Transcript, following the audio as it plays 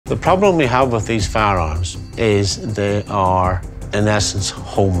The problem we have with these firearms is they are, in essence,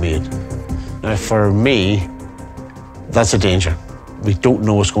 homemade. Now, for me, that's a danger. We don't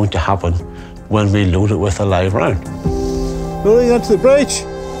know what's going to happen when we load it with a live round. Rolling onto the breech.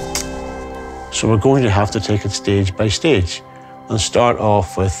 So we're going to have to take it stage by stage and start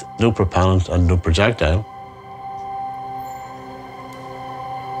off with no propellant and no projectile.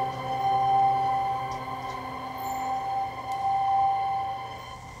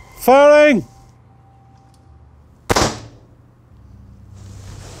 Firing!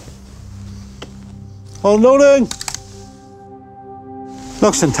 Unloading!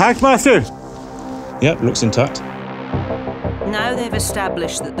 Looks intact, Matthew. Yep, looks intact. Now they've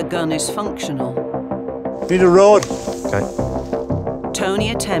established that the gun is functional. Need a road. Okay.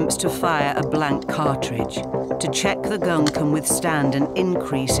 Tony attempts to fire a blank cartridge to check the gun can withstand an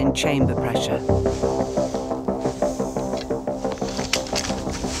increase in chamber pressure.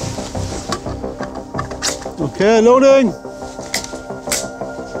 Okay, loading.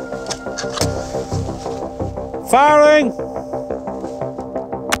 Firing.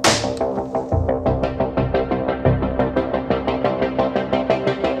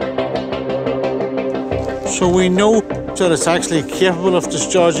 So we know that it's actually capable of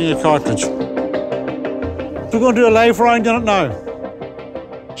discharging a cartridge. We're going to do a live round on it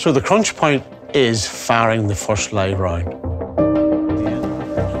now. So the crunch point is firing the first live round.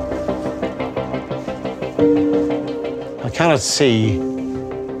 I cannot see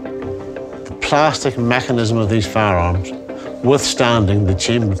the plastic mechanism of these firearms withstanding the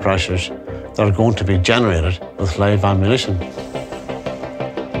chamber pressures that are going to be generated with live ammunition.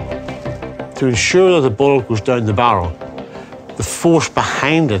 To ensure that the bullet goes down the barrel, the force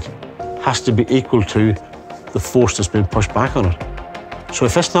behind it has to be equal to the force that's been pushed back on it. So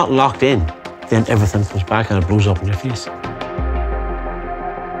if it's not locked in, then everything comes back and it blows up in your face.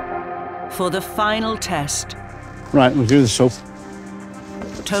 For the final test, Right, we'll do the soap.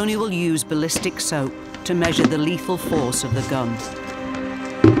 Tony will use ballistic soap to measure the lethal force of the gun.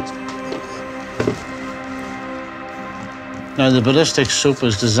 Now, the ballistic soap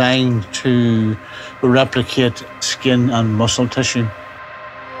is designed to replicate skin and muscle tissue.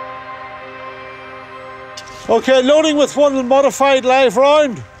 Okay, loading with one modified live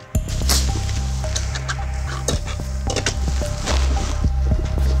round.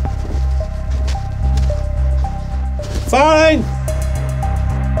 Firing!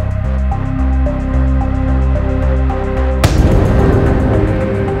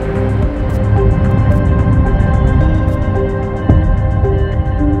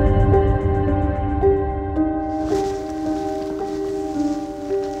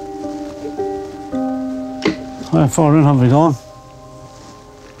 How far in have we gone?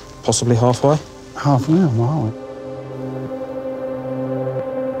 Possibly halfway. Halfway, wow.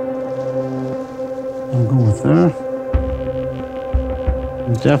 I'll go with there.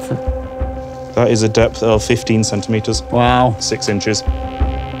 Depth. That is a depth of 15 centimetres. Wow. 6 inches.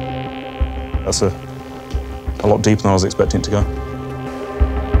 That's a lot deeper than I was expecting it to go.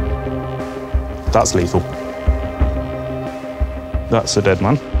 That's lethal. That's a dead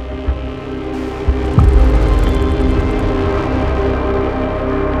man.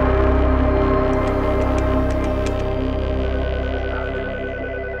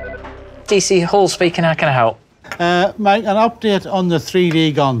 DC Hall speaking, how can I help? Mike, an update on the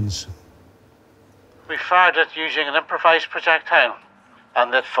 3D guns. We fired it using an improvised projectile,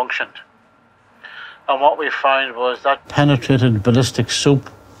 and it functioned. And what we found was that penetrated ballistic soap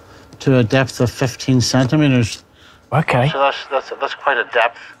to a depth of 15 centimetres. Okay. So that's quite a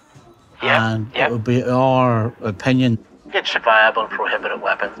depth. Yeah. And it would be our opinion. It's a viable prohibited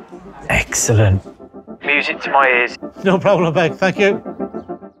weapon. Excellent. Music to my ears. No problem, Mike. Thank you.